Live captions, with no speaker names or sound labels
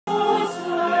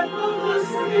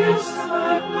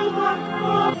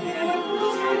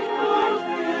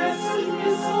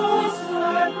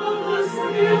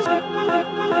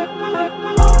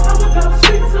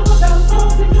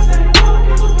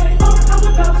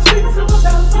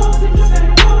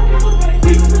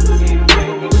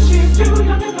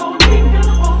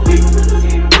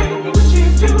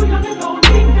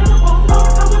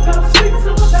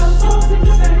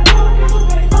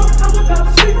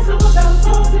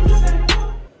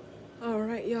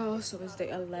So it's day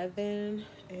 11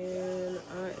 and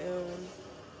I am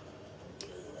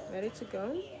ready to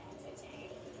go.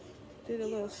 Did a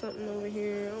little something over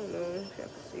here. I don't know if y'all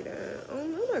can see that.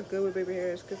 I'm not good with baby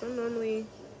hairs because I'm normally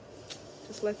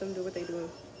just let them do what they do.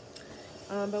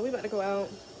 But we about to go out.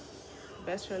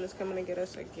 Best friend is coming to get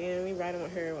us again. We riding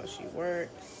with her while she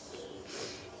works.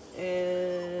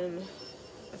 And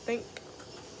I think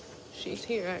she's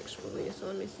here actually. So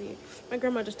let me see. My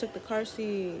grandma just took the car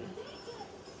seat.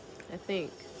 I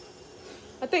think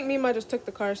Mima just took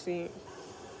the car seat.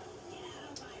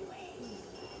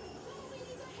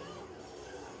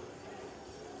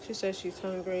 She says she's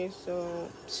hungry, so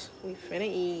we finna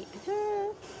eat.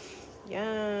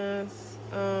 Yes.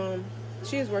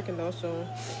 She is working though, so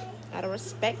out of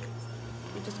respect,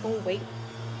 we're just gonna wait.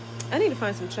 I need to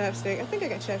find some chapstick. I think I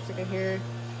got chapstick in here.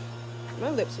 My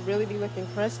lips really be looking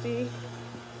crusty,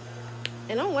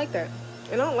 and I don't like that.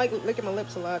 And I don't like licking my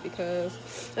lips a lot because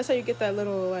that's how you get that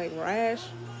little like rash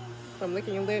from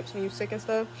licking your lips when you're sick and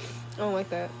stuff. I don't like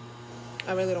that.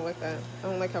 I really don't like that. I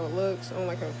don't like how it looks. I don't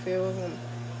like how it feels.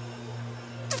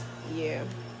 Yeah.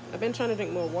 I've been trying to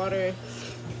drink more water.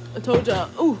 I told y'all.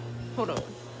 Ooh, hold on.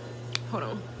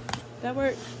 That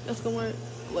work? That's gonna work.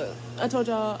 Look, I told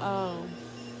y'all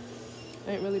I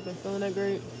ain't really been feeling that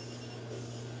great.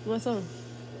 What's up? I'm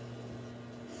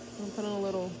gonna put on a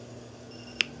little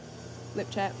lip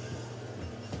chat.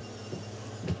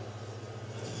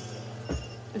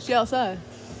 Is she outside?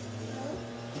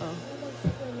 Oh.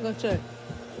 Go check.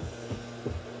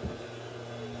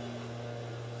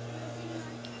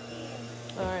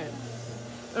 Alright.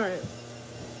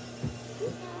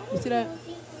 You see that?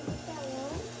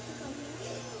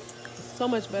 So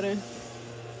much better.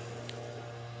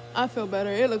 I feel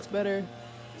better. It looks better.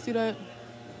 See that?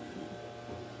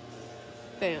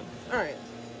 Bam. Alright.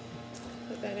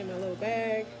 Put that in my little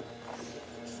bag.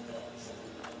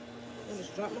 I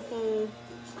just dropped my phone.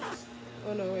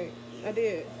 Oh no, wait. I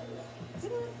did.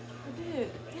 Did I? I did.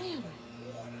 Damn.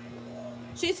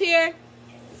 She's here.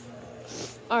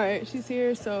 Alright, she's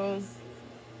here, so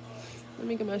let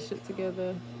me get my shit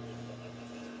together. I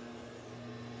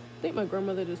think my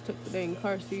grandmother just took the dang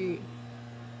car seat.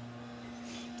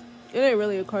 It ain't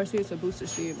really a car seat, it's a booster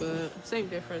seat, but same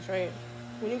difference, right?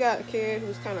 When you got a kid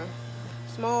who's kind of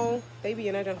small, they be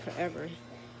in that junk forever.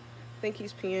 I think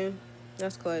he's peeing.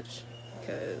 That's clutch,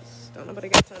 because don't nobody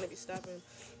got time to be stopping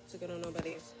to get on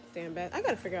nobody's damn back. I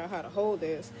gotta figure out how to hold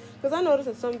this, because I noticed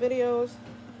in some videos,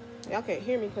 y'all can't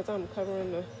hear me because I'm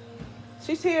covering the...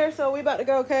 She's here, so we about to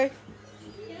go, okay?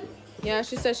 Yeah,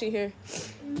 she said she here.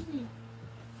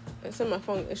 It's in my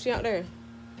phone. Is she out there?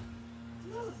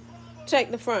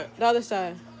 Check the front, the other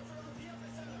side.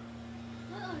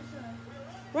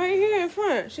 Right here in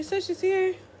front. She said she's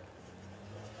here.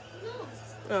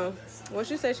 Oh, well,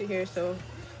 she said she's here, so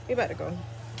we about to go.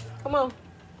 Come on.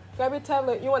 Grab your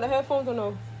tablet. You want the headphones or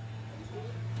no?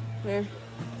 Here.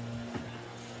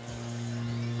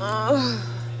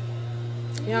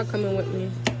 Y'all coming with me.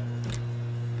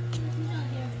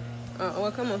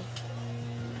 Well, come on.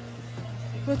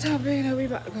 We'll tell Beta we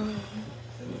about to go.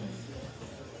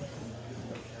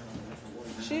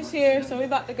 She's here, so we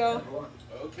about to go.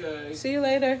 Okay. See you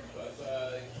later.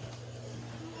 Bye-bye.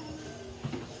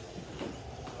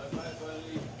 Bye-bye,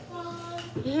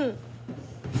 buddy.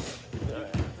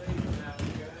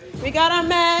 We got our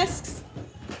masks.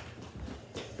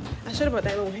 I should have brought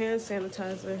that little hand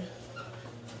sanitizer.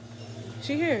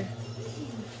 She here.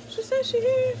 She said she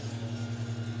here.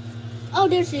 Oh,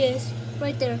 there she is.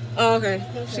 Right there. Oh, okay.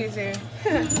 She's here.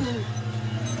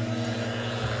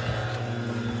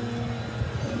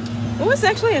 Well, it's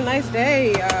actually a nice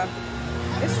day.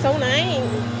 It's so nice.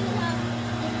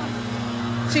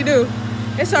 She do.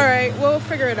 It's all right. We'll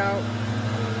figure it out.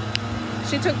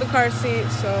 She took the car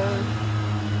seat, so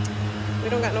we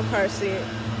don't got no car seat.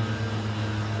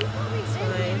 It's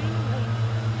fine.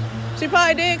 She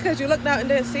probably did because you looked out and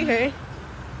didn't see her.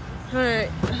 All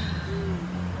right.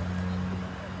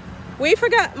 We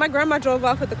forgot. My grandma drove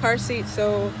off with the car seat,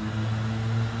 so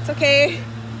it's okay.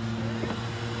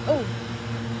 Oh.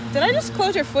 Did I just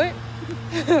close your foot?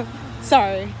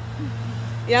 Sorry.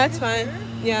 Yeah, it's fine.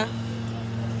 Yeah.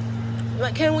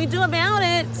 What can we do about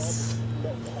it?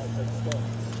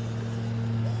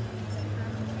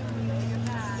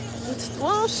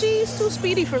 Well, she's too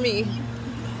speedy for me.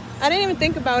 I didn't even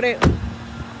think about it.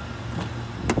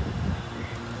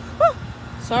 Whew.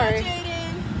 Sorry.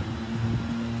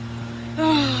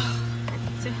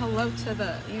 Say hello to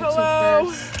the YouTubers. I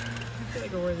feel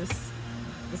like I wear the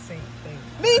same thing.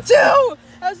 Me too!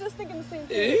 I was just thinking the same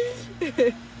thing.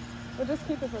 Well, just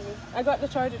keep it for me. I got the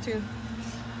charger too.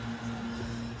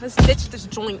 Let's ditch this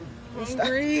joint.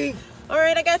 hungry. All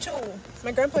right, I got you.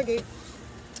 My grandpa gave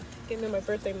me my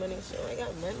birthday money, so I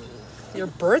got money. Your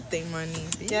birthday money?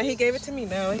 Bitch. Yeah, he gave it to me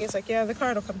now. He's like, yeah, the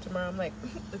card will come tomorrow. I'm like,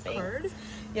 the card?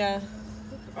 Yeah.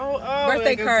 Oh, birthday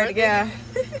like card, birthday. yeah.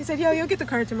 He said, yo, you'll get the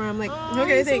card tomorrow. I'm like,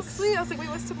 okay, he's thanks. So sweet. I was like, wait,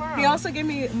 what's tomorrow? He also gave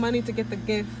me money to get the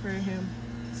gift for him.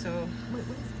 So wait,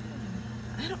 what is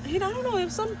I don't know. It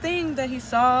was something that he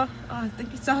saw. I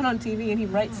think he saw it on TV, and he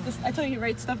writes this. I told you he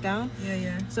writes stuff down.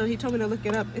 Yeah. So he told me to look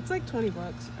it up. It's like $20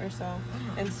 or so.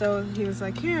 And so he was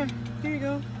like, here you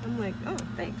go. I'm like, oh,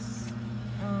 thanks.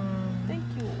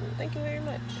 Thank you very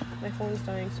much. My phone's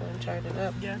dying, so I'm charging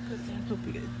up. Yeah, hope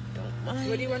you guys don't mind.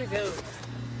 Where do you want to go?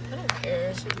 I don't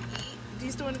care. Do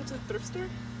you still want to go to the thrift store?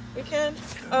 We can.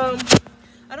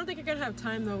 I don't think you're gonna have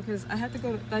time though, because I have to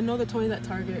go. I know the toys at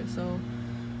Target, so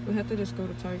we have to just go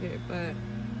to Target. But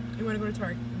you want to go to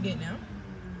Target now?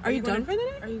 Are you done for the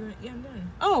day? Are you going? Yeah, I'm done.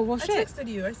 Oh well, shit. I texted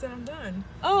you. I said I'm done.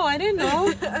 Oh, I didn't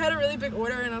know. I had a really big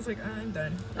order, and I was like, I'm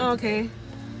done. Okay.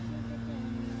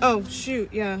 Oh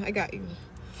shoot! Yeah, I got you.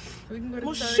 We can go to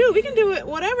Target. Shoot, we can do it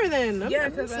whatever then. Yeah,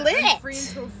 because I'm free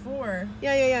until 4.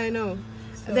 Yeah, I know.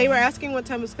 So. They were asking what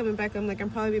time I was coming back. I'm like, I'm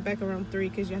probably be back around 3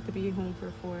 because you have to be home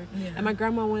for 4. Yeah. And my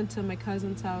grandma went to my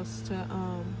cousin's house to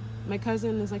my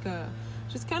cousin is like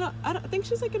she's kind of, I think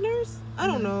she's like a nurse. I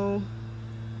don't know.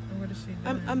 What is she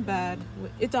doing? I'm bad.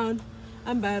 It's on.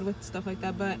 I'm bad with stuff like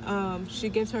that. But she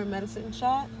gives her a medicine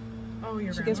shot. Oh,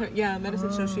 your She gives her a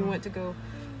medicine shot. She went to go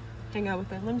hang out with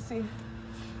her. Let me see.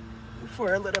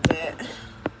 For a little bit.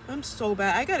 I'm so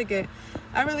bad.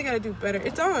 I really gotta do better.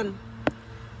 It's on.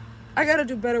 I gotta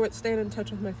do better with staying in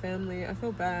touch with my family. I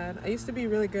feel bad. I used to be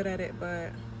really good at it,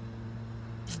 but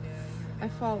I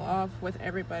fall off with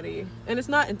everybody. And it's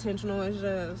not intentional. It's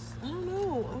just, I don't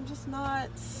know. I'm just not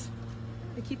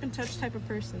a keep in touch type of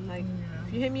person. Like,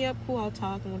 if you hit me up, cool, I'll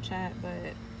talk and we'll chat.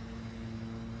 But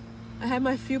I have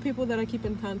my few people that I keep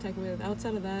in contact with.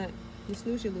 Outside of that, you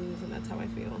snooze, you lose, and that's how I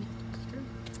feel.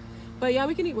 But yeah,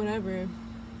 we can eat whatever. Okay.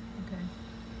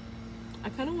 I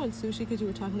kind of want sushi because you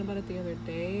were talking about it the other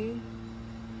day.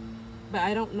 But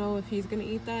I don't know if he's going to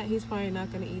eat that. He's probably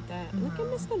not going to eat that. No. Look at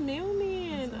Mr.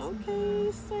 Mailman.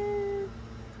 Okay, sir.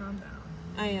 Calm down.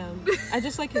 I am. I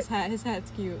just like his hat. His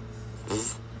hat's cute.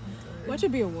 Why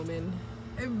should be a woman?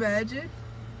 Imagine.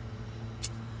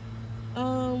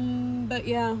 But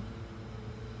yeah.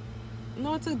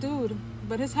 No, it's a dude.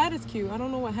 But his hat is cute. I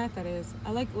don't know what hat that is.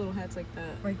 I like little hats like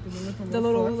that. Like the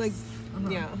little like,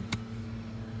 yeah.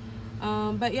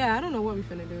 But yeah, I don't know what we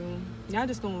finna do. Y'all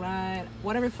just gonna ride.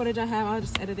 Whatever footage I have, I'll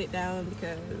just edit it down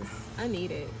because I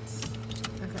need it.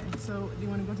 Okay, so do you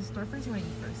want to go to the store first or you want to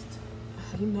eat first?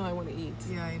 You know I want to eat.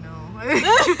 Yeah, I know. I just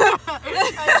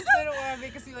didn't want to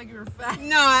make it seem like you were fat.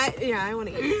 No, I want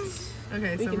to eat.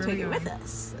 Okay, so we can where take we it going? with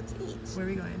us. Let's eat. Where are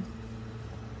we going?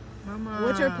 Mama.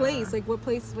 What's your place? Like, what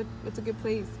place? What's a good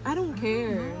place? I don't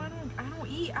care. No, I don't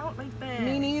eat out like that.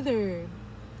 Me neither.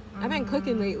 I've been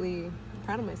cooking lately. I'm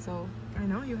proud of myself. I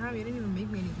know you have. You didn't even make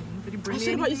me anything. Did you bring me I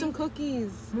should have brought you anything? some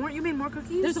cookies. More? You made more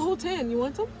cookies? There's a whole 10. You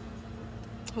want some?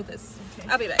 Hold this. Okay.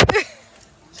 I'll be back.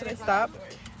 Should I stop?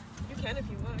 You can if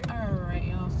you want. Alright,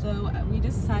 y'all. So we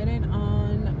decided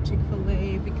on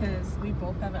Chick-fil-A because we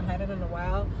both haven't had it in a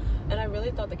while. And I really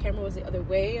thought the camera was the other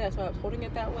way. That's why I was holding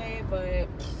it that way. But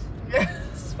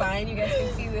it's fine. You guys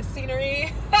can see the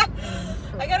scenery.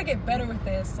 I gotta get better with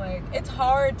this. Like, it's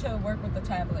hard to work with the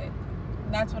tablet.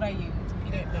 That's what I use. If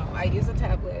you didn't know, I use a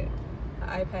tablet,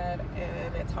 an iPad,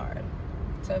 and it's hard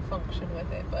to function with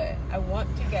it. But I want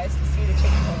you guys to see the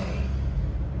Chick-fil-A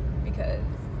because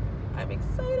I'm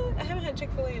excited. I haven't had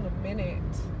Chick-fil-A in a minute.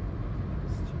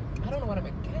 I don't know what I'm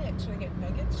gonna get. Should I get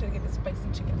nuggets? Should I get the spicy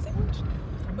chicken sandwich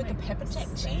with the pepper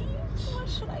jack cheese? What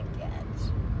should I get? I'm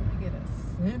gonna get a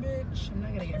sandwich. I'm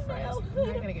not gonna get fries. I'm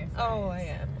not gonna get fries. Oh, I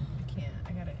am. I can't.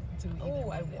 I gotta do either. Oh,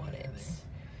 I want it.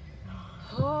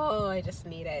 Oh, I just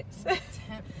need it.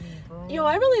 Tempt me, bro. Yo,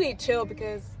 I really need chill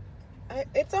because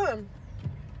it's on.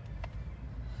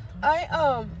 I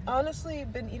honestly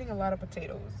been eating a lot of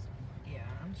potatoes. Yeah,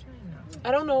 I'm trying not to.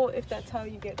 I don't know if that's how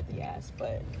you get the ass,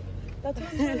 but that's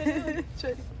what I'm trying to do.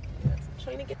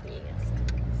 trying to get the ass.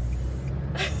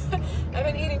 I've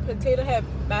been eating had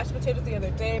mashed potatoes the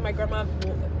other day. My grandma,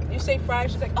 you say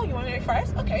fries, she's like, oh, you want any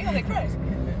fries? Okay, I like fries.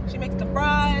 She makes the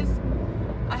fries.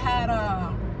 I had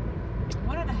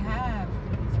what did I have?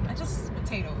 I just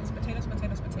potatoes, tomatoes,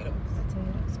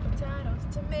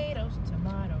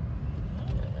 tomato.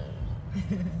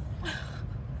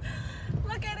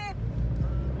 Look at it,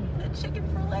 the chicken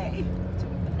fillet.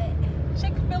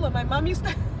 Chicken fillet. My mom used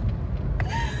to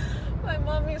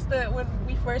when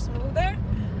we first moved there,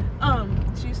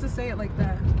 she used to say it like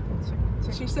that.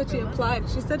 She she said she applied.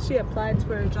 She said she applied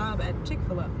for a job at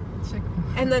Chick-fil-A.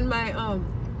 And then my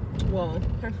well,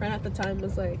 her friend at the time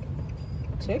was like,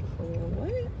 Chick-fil-A,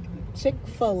 what?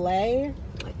 Chick-fil-A?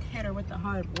 Like, hit her with the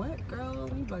hard, what, girl?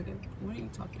 You bugging? What are you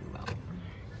talking about?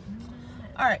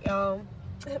 All right, y'all.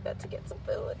 I'm about to get some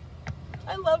food.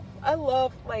 I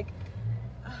love, like,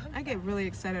 I get really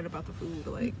excited about the food,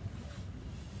 like,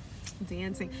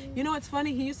 dancing. You know what's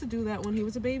funny? He used to do that when he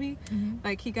was a baby.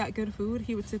 Like, he got good food,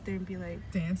 he would sit there and be like,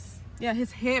 dance. Yeah,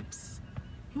 his hips.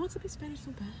 He wants to be Spanish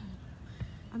so bad.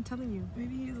 I'm telling you.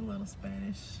 Maybe he's a little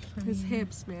Spanish. His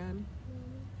hips, man.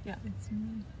 Yeah. It's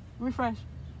me. Refresh.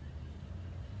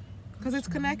 Because it's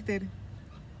connected.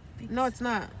 No, it's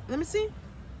not. Let me see.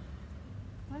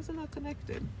 Why is it not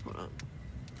connected? Hold on.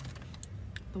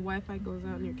 The Wi-Fi goes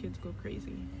out and your kids go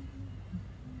crazy.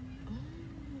 Oh.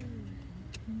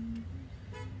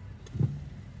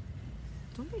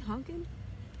 Don't be honking.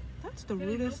 That's the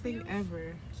rudest thing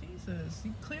ever. Jesus,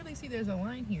 you clearly see there's a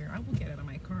line here. I will get out of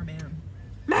my car, ma'am.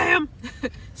 Ma'am!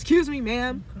 Excuse me,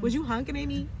 ma'am. Was you honking at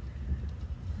me?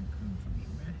 I'm coming from you,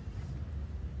 man.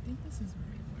 I think this is where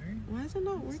we were. Why is it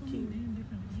not So many working? damn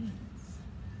different lanes.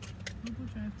 Mobile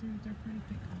drive-through, they're pretty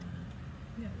thick.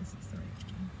 Yeah, this is the right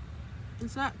one.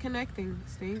 It's not connecting,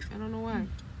 Stink. I don't know why.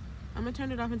 I'm gonna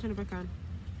turn it off and turn it back on.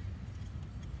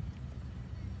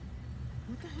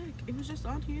 What the heck? It was just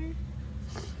on here.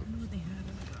 I don't know what they had.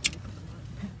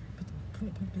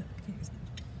 Put them on.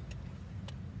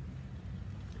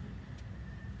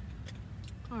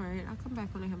 Alright, I'll come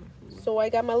back when I have my food. So I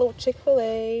got my little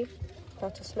Chick-fil-A.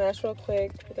 About to smash real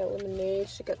quick. We got lemonade.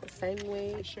 She got the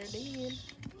sandwich. I sure did.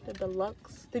 The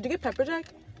deluxe. Did you get pepper jack?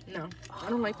 No, I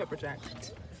don't like pepper jack.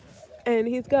 And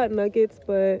he's got nuggets,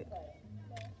 but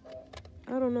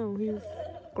I don't know. He's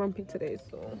grumpy today,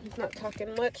 so he's not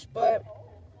talking much, but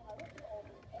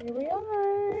here we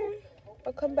are.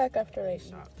 I'll come back after I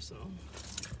shop, so.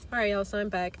 Alright, y'all, so I'm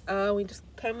back. We just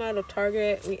came out of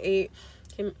Target. We ate,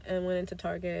 came and went into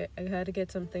Target. I had to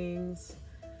get some things.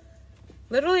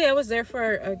 Literally, I was there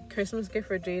for a Christmas gift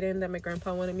for Jaden that my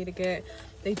grandpa wanted me to get.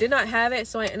 They did not have it,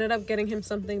 so I ended up getting him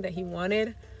something that he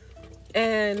wanted.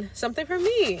 And something for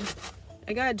me.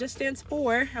 I got Just Dance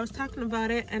 4. I was talking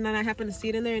about it, and then I happened to see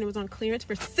it in there, and it was on clearance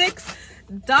for $6.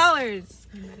 I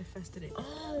manifested it.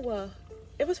 Oh,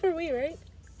 it was for Wii, right?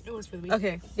 It was for the week.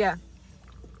 Okay, yeah.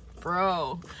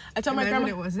 Bro, I told my grandma.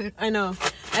 It wasn't. I know.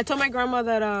 I told my grandma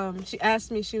that she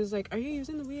asked me. She was like, "Are you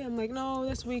using the Wii?" I'm like, "No,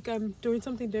 this week I'm doing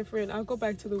something different. I'll go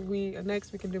back to the Wii and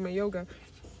next week and do my yoga."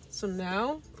 So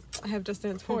now I have Just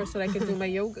Dance 4 so that I can do my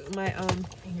yoga, And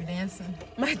you're dancing.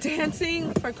 my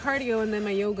dancing for cardio and then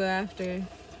my yoga after.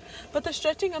 But the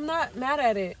stretching, I'm not mad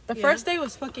at it. The first day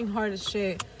was fucking hard as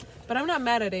shit, but I'm not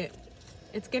mad at it.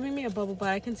 It's giving me a bubble butt.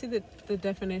 I can see the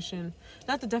definition.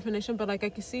 Not the definition, but like I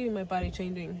can see my body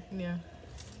changing. Yeah.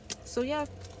 So yeah,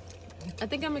 I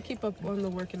think I'm gonna keep up on the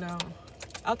working out.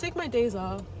 I'll take my days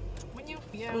off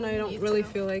when I don't really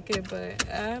feel like it, but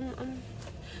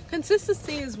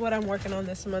consistency is what I'm working on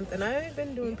this month, and I've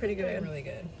been doing pretty good. Really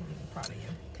good. I'm proud of you.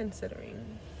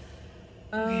 Considering.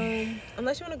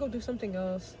 Unless you want to go do something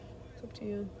else, it's up to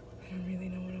you. I don't really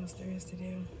know what else there is to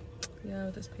do. Yeah,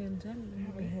 with this pandemic. I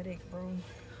have a headache, bro. I'm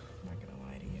not gonna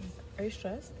lie to you. Are you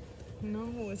stressed? No,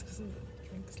 it's because of the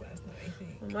drinks last night, I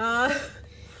think. Ma,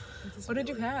 what did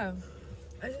you have?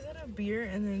 I just had a beer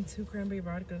and then 2 cranberry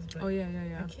vodkas. But Oh yeah.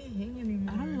 I can't hang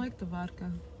anymore. I don't like the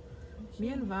vodka. Me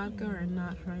and vodka are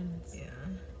not friends. Yeah.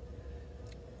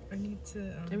 I need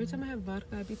to. Every time I have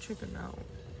vodka, I be tripping out.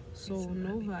 So It's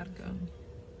no not vodka. fun.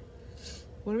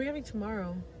 What are we having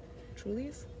tomorrow?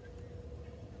 Truly's?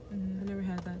 Mm, I never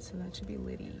had that, so that should be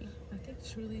litty. I think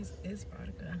Truly's is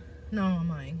vodka. No, I'm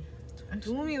lying.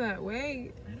 Do me that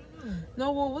way. I don't know.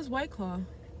 No, well, what's White Claw?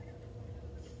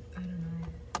 I don't know.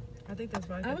 I think that's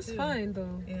vodka I was too. fine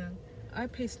though. Yeah. I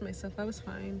paced myself. I was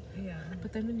fine. Yeah.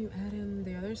 But then when you add in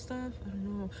the other stuff, I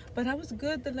don't know. But I was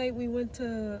good the night we went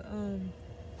to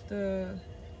the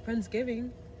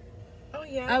Friendsgiving. Oh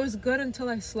yeah. I was good until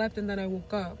I slept and then I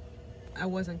woke up. I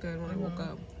wasn't good when I woke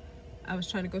up. I was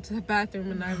trying to go to the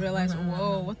bathroom and I realized,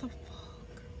 whoa, what the fuck?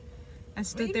 I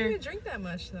stood you there. didn't drink that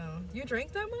much though. You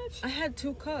drank that much? I had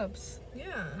 2 cups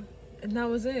Yeah. and that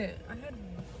was it. I had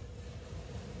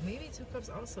maybe 2 cups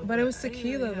also. But it was I didn't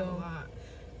tequila, really have though. A lot.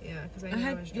 Yeah, because I I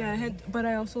had, was yeah, I driving. had, but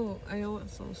I also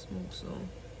smoked, so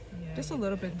Yeah, just a you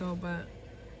little did. bit though. But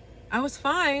I was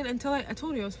fine until I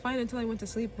told you I was fine until I went to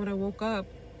sleep. When I woke up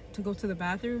to go to the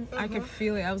bathroom, I could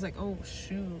feel it. I was like, oh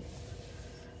shoot.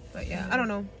 But yeah, I don't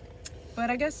know. But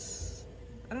I guess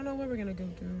I don't know what we're gonna go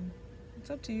do. It's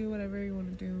up to you, whatever you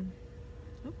want to do.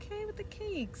 Okay, with the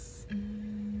cakes.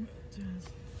 Just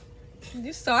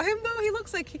You saw him though? He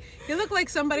looks like he looked like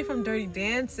somebody from Dirty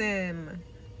Dancing.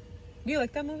 Do you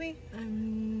like that movie?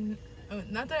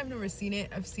 Not that I've never seen it.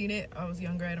 I've seen it. I was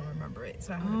younger. I don't remember it.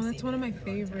 So I haven't that's seen one it of my in a long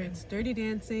favorites. time. Dirty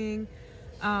Dancing.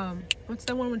 What's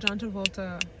that one with John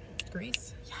Travolta?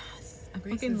 Grease. Yes, I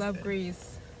Grease fucking is love good.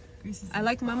 Grease. Grease is I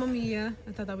like Mamma Mia.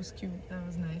 I thought that was cute. That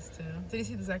was nice too. Did you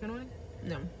see the second one?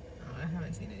 No, Oh, I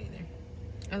haven't seen it either.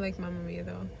 I like Mamma Mia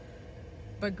though.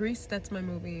 But Grease, that's my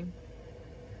movie.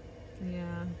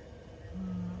 Yeah.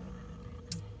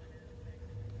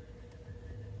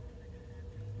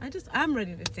 I'm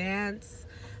ready to dance.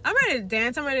 I'm ready to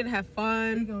dance. I'm ready to have We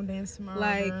fun. gonna dance tomorrow.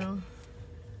 Like, girl.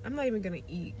 I'm not even gonna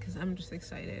eat because I'm just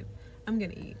excited. I'm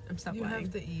gonna eat. I'm stop You lying.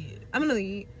 have to eat. I'm gonna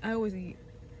eat. I always eat.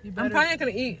 You I'm probably not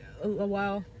gonna eat a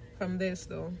while from this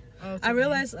though. Oh, it's I okay.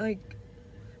 realize like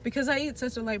because I eat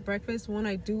such a light breakfast, when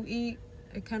I do eat,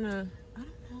 it kind of I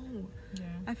don't know. Yeah.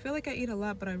 I feel like I eat a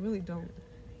lot, but I really don't.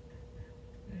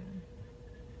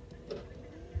 Yeah.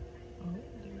 Oh,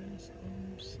 there is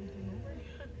something over.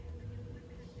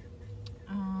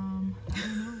 I don't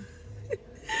know.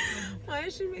 Why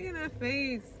is she making that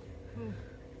face? Oh,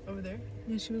 over there.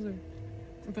 Yeah, she was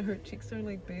but her cheeks are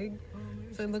like big, Oh,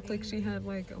 maybe so it she's looked like she angry. had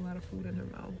like a lot of food in her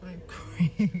mouth. Like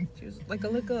crazy. She was like a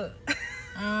look up.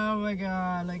 Oh my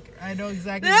god! Like I know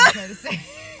exactly what you're trying to say.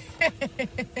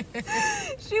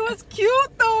 She was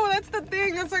cute though. That's the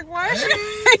thing. It's like, why is she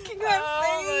making that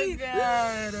Oh face? my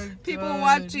god! I'm People done.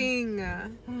 watching. I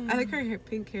like her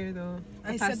pink hair though. The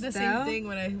I said the same thing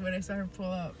when I saw her pull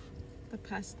up. The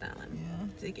pastel. I'm Yeah.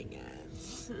 digging it.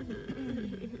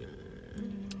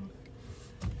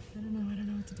 I don't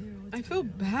know what to do. I feel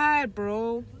bad,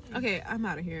 bro. Okay, I'm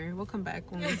out of here. We'll come back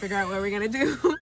when we figure out what we're gonna do.